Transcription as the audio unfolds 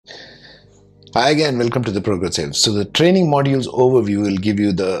Hi again, welcome to the Progressive. So the training modules overview will give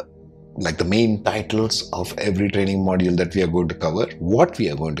you the main titles of every training module that we are going to cover, what we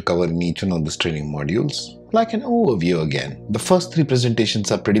are going to cover in each one of these training modules, like an overview again. The first three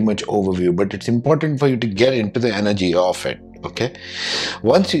presentations are pretty much overview, but it's important for you to get into the energy of it. Okay.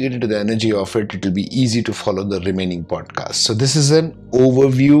 Once you get into the energy of it, it will be easy to follow the remaining podcasts. So this is an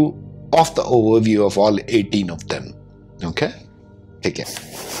overview of the overview of all 18 of them. Okay. Take care.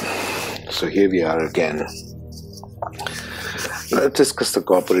 So here we are again. Let's discuss the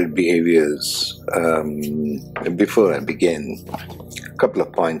corporate behaviors. Before I begin, a couple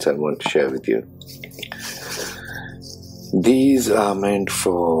of points I want to share with you. These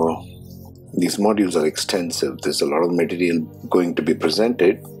modules are extensive. There's a lot of material going to be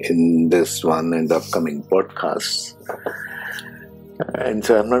presented in this one and the upcoming podcasts. And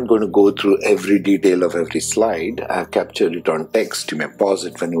so I'm not going to go through every detail of every slide. I've captured it on text. You may pause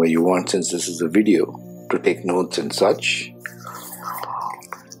it whenever you want, since this is a video, to take notes and such.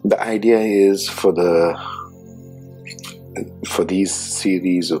 The idea is for these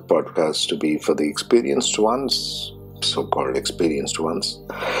series of podcasts to be for the experienced ones, so-called experienced ones,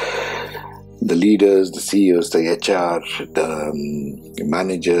 the leaders, the CEOs, the HR, the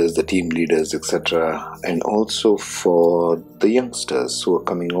managers, the team leaders, etc., and also for the youngsters who are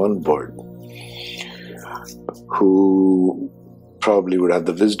coming on board, who probably would have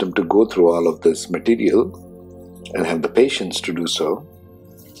the wisdom to go through all of this material and have the patience to do so,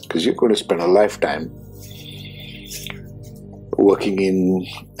 because you're going to spend a lifetime working in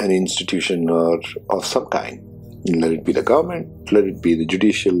an institution or of some kind. Let it be the government, let it be the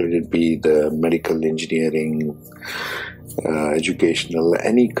judicial, let it be the medical, engineering, educational,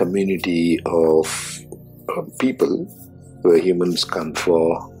 any community of people where humans come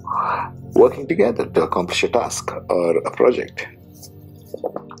for working together to accomplish a task or a project.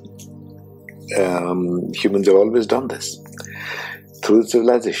 Humans have always done this through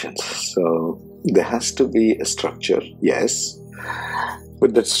civilizations. So there has to be a structure, yes,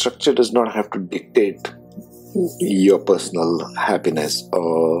 but that structure does not have to dictate your personal happiness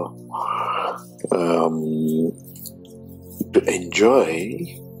or to enjoy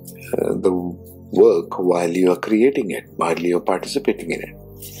the work while you are creating it, while you are participating in it.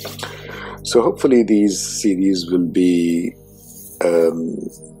 So hopefully these series will be a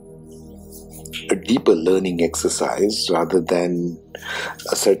deeper learning exercise rather than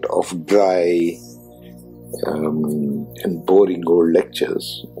a set of dry and boring old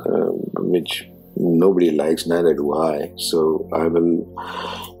lectures, which nobody likes, neither do I. So I will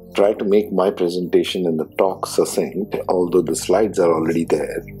try to make my presentation and the talk succinct, although the slides are already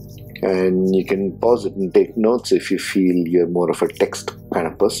there. And you can pause it and take notes if you feel you're more of a text kind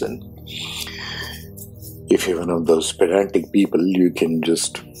of person. If you're one of those pedantic people, you can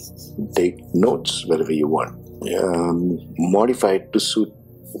just take notes wherever you want. Modify it to suit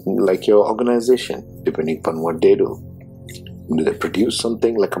like your organization, depending upon what they do. Do they produce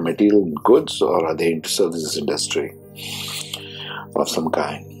something like a material and goods, or are they into services industry of some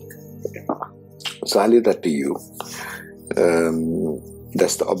kind? So I'll leave that to you.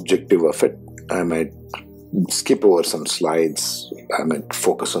 That's the objective of it. I might skip over some slides. I might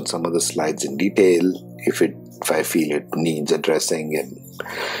focus on some of the slides in detail if I feel it needs addressing, and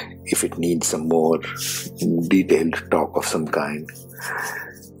if it needs some more detailed talk of some kind.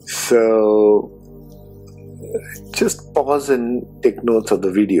 So just pause and take notes of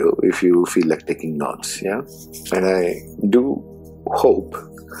the video if you feel like taking notes, yeah? And I do hope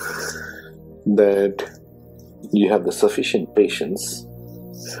that you have the sufficient patience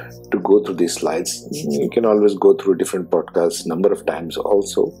to go through these slides. You can always go through different podcasts number of times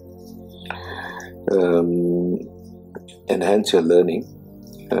also. Enhance your learning.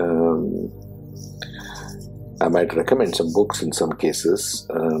 I might recommend some books in some cases.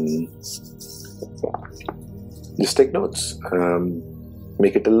 Just take notes.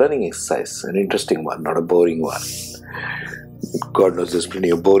 Make it a learning exercise, an interesting one, not a boring one. God knows there's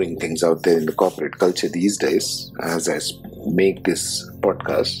plenty of boring things out there in the corporate culture these days as I make this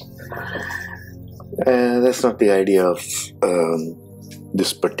podcast. That's not the idea of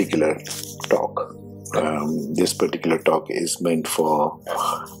this particular talk. This particular talk is meant for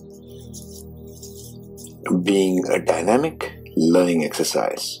being a dynamic learning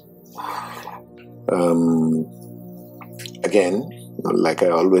exercise. Again, like I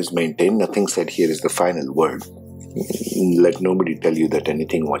always maintain, nothing said here is the final word. Let nobody tell you that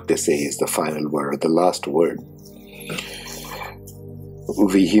anything what they say is the final word or the last word.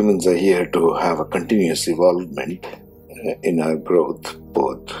 We humans are here to have a continuous evolvement in our growth,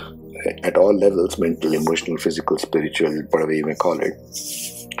 both at all levels, mental, emotional, physical, spiritual, whatever you may call it.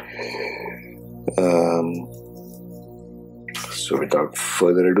 So without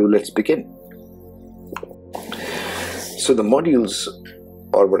further ado, let's begin. So the modules,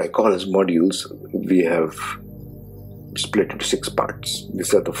 or what I call as modules, we have split into 6 parts.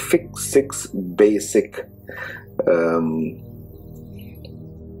 These are the 6 basic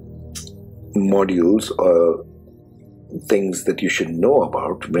modules or things that you should know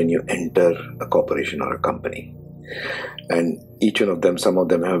about when you enter a corporation or a company. And each one of them, some of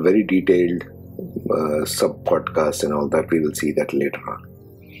them have very detailed sub-podcasts and all that. We will see that later on.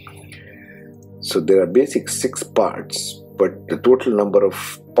 So there are basic 6 parts, but the total number of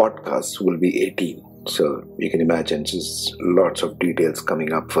podcasts will be 18. So you can imagine just lots of details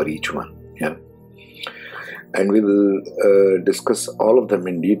coming up for each one. Yeah. And we will discuss all of them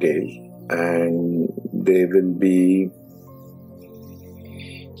in detail, and they will be,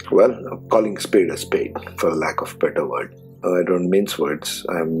 well, calling spade a spade, for lack of a better word. I don't mince words.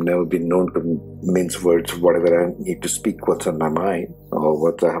 I've never been known to mince words, whatever I need to speak, what's on my mind or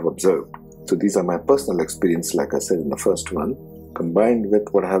what I have observed. So these are my personal experience, like I said in the first one, combined with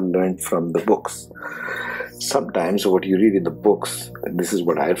what I have learned from the books. Sometimes what you read in the books, and this is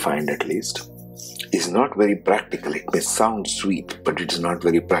what I find at least, is not very practical. It may sound sweet, but it is not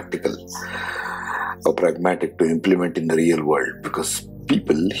very practical or pragmatic to implement in the real world, because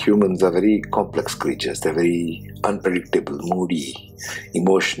humans are very complex creatures. They're very unpredictable, moody,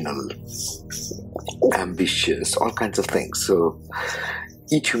 emotional, ambitious, all kinds of things. So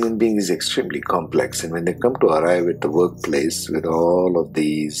each human being is extremely complex, and when they come to arrive at the workplace with all of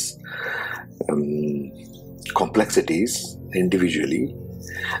these complexities individually,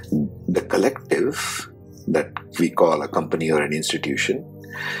 the collective that we call a company or an institution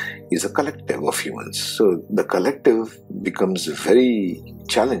is a collective of humans. So the collective becomes very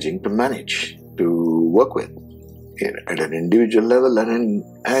challenging to manage, to work with at an individual level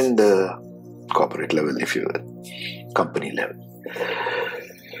and corporate level, if you will, company level,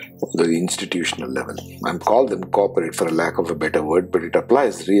 the institutional level. I'm called them corporate for a lack of a better word, but it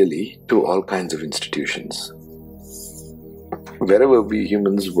applies really to all kinds of institutions. Wherever we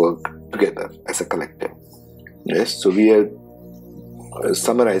humans work together as a collective. Yes, so we are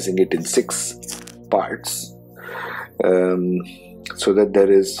summarizing it in 6 parts, so that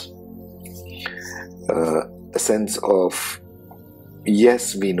there is a sense of,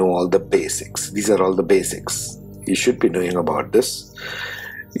 yes, we know all the basics. These are all the basics. You should be knowing about this.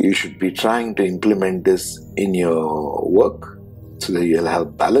 You should be trying to implement this in your work so that you'll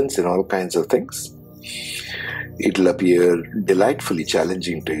have balance in all kinds of things. It'll appear delightfully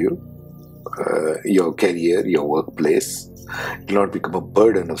challenging to you, your career, your workplace. It will not become a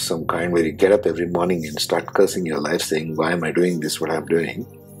burden of some kind where you get up every morning and start cursing your life, saying, why am I doing this, what I'm doing?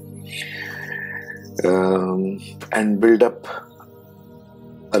 And build up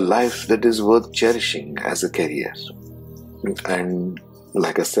a life that is worth cherishing as a career. And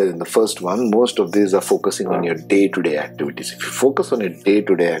like I said in the first one, most of these are focusing on your day-to-day activities. If you focus on your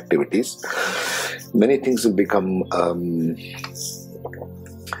day-to-day activities, many things will become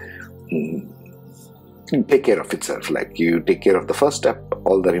take care of itself. Like you take care of the first step,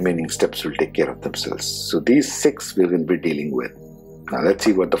 all the remaining steps will take care of themselves. So these 6 we will be dealing with. Now let's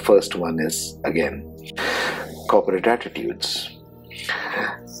see what the first one is again. Corporate attitudes.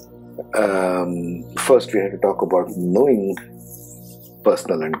 First we have to talk about knowing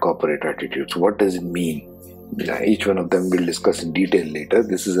personal and corporate attitudes. What does it mean? Each one of them we'll discuss in detail later.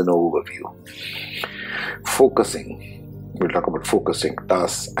 This is an overview. Focusing. We'll talk about focusing,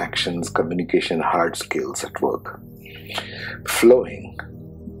 tasks, actions, communication, hard skills at work. Flowing.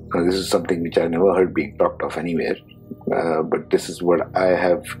 Now, this is something which I never heard being talked of anywhere, but this is what I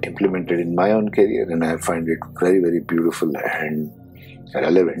have implemented in my own career, and I find it very, very beautiful and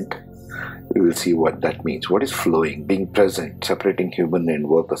relevant. We will see what that means. What is flowing? Being present, separating human and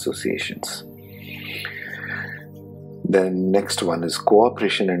work associations. Then next one is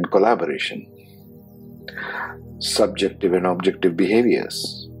cooperation and collaboration. Subjective and objective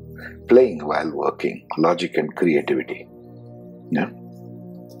behaviors. Playing while working. Logic and creativity. Yeah.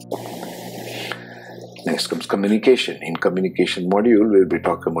 Next comes communication. In communication module, we'll be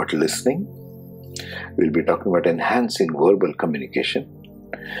talking about listening. We'll be talking about enhancing verbal communication.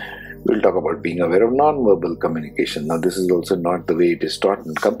 We'll talk about being aware of non-verbal communication. Now, this is also not the way it is taught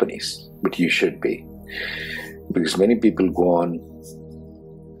in companies, but you should be. Because many people go on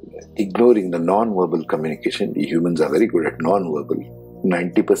ignoring the non-verbal communication. Humans are very good at non-verbal.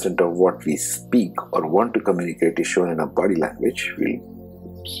 90% of what we speak or want to communicate is shown in our body language.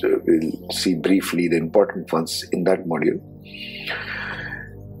 We'll see briefly the important ones in that module.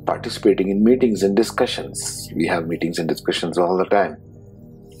 Participating in meetings and discussions. We have meetings and discussions all the time.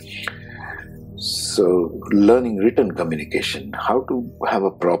 So, learning written communication, how to have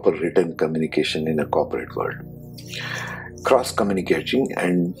a proper written communication in a corporate world. Cross-communicating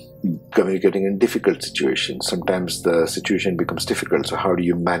and communicating in difficult situations. Sometimes the situation becomes difficult, so how do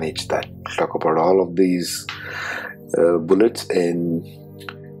you manage that? We'll talk about all of these bullets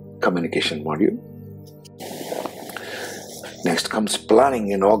in communication module. Next comes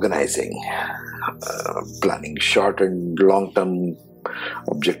planning and organizing. Planning short and long-term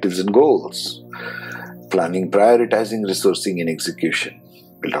objectives and goals. Planning, prioritizing, resourcing, and execution.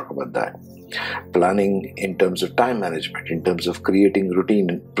 We'll talk about that. Planning in terms of time management, in terms of creating routine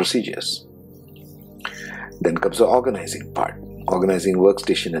and procedures. Then comes the organizing part. Organizing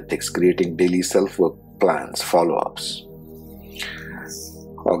workstation ethics, creating daily self-work plans, follow-ups.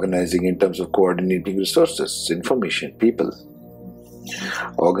 Organizing in terms of coordinating resources, information, people.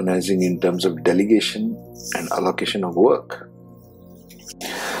 Organizing in terms of delegation and allocation of work.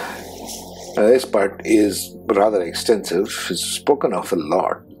 This part is rather extensive. It's spoken of a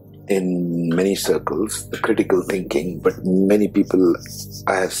lot in many circles, the critical thinking, but many people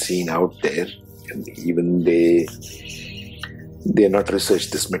I have seen out there, and even they have not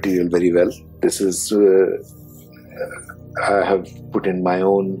researched this material very well. This is I have put in my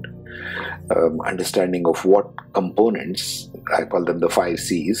own understanding of what components, I call them the 5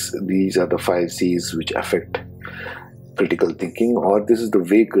 C's. These are the 5 C's which affect critical thinking, or this is the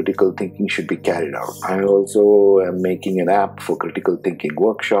way critical thinking should be carried out. I also am making an app for critical thinking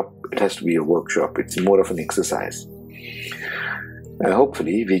workshop. It has to be a workshop. It's more of an exercise.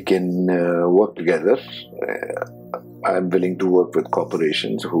 Hopefully we can work together. I'm willing to work with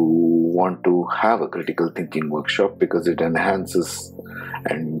corporations who want to have a critical thinking workshop because it enhances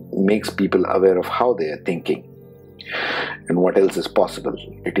and makes people aware of how they are thinking and what else is possible.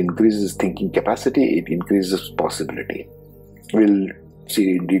 It increases thinking capacity, it increases possibility. We'll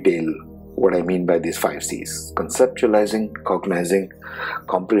see in detail what I mean by these 5 C's: conceptualizing, cognizing,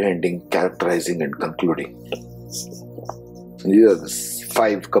 comprehending, characterizing, and concluding. These are the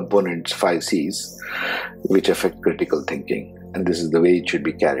 5 components, 5 C's, which affect critical thinking, and this is the way it should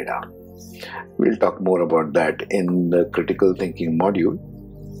be carried out. We'll talk more about that in the critical thinking module.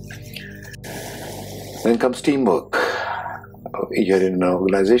 Then comes teamwork. You're in an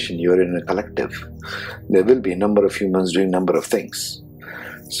organization, you're in a collective. There will be a number of humans doing a number of things.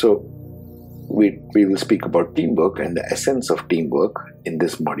 So we will speak about teamwork and the essence of teamwork in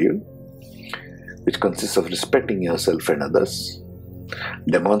this module, which consists of respecting yourself and others,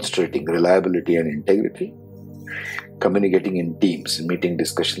 demonstrating reliability and integrity, communicating in teams, meeting,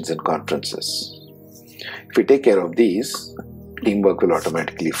 discussions, and conferences. If we take care of these, teamwork will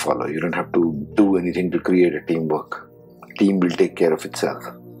automatically follow. You don't have to do anything to create a teamwork. Team will take care of itself.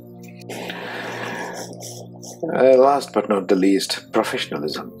 Last but not the least,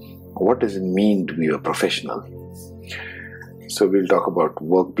 professionalism. What does it mean to be a professional? So we'll talk about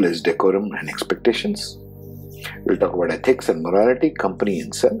workplace decorum and expectations. We'll talk about ethics and morality, company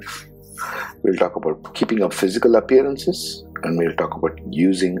and self. We'll talk about keeping up physical appearances, and we'll talk about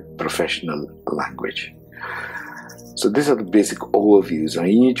using professional language. So these are the basic overviews. And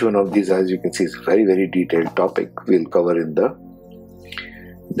each one of these, as you can see, is a very, very detailed topic we'll cover in the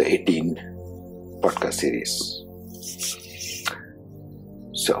 18 podcast series.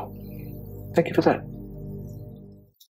 So, thank you for that.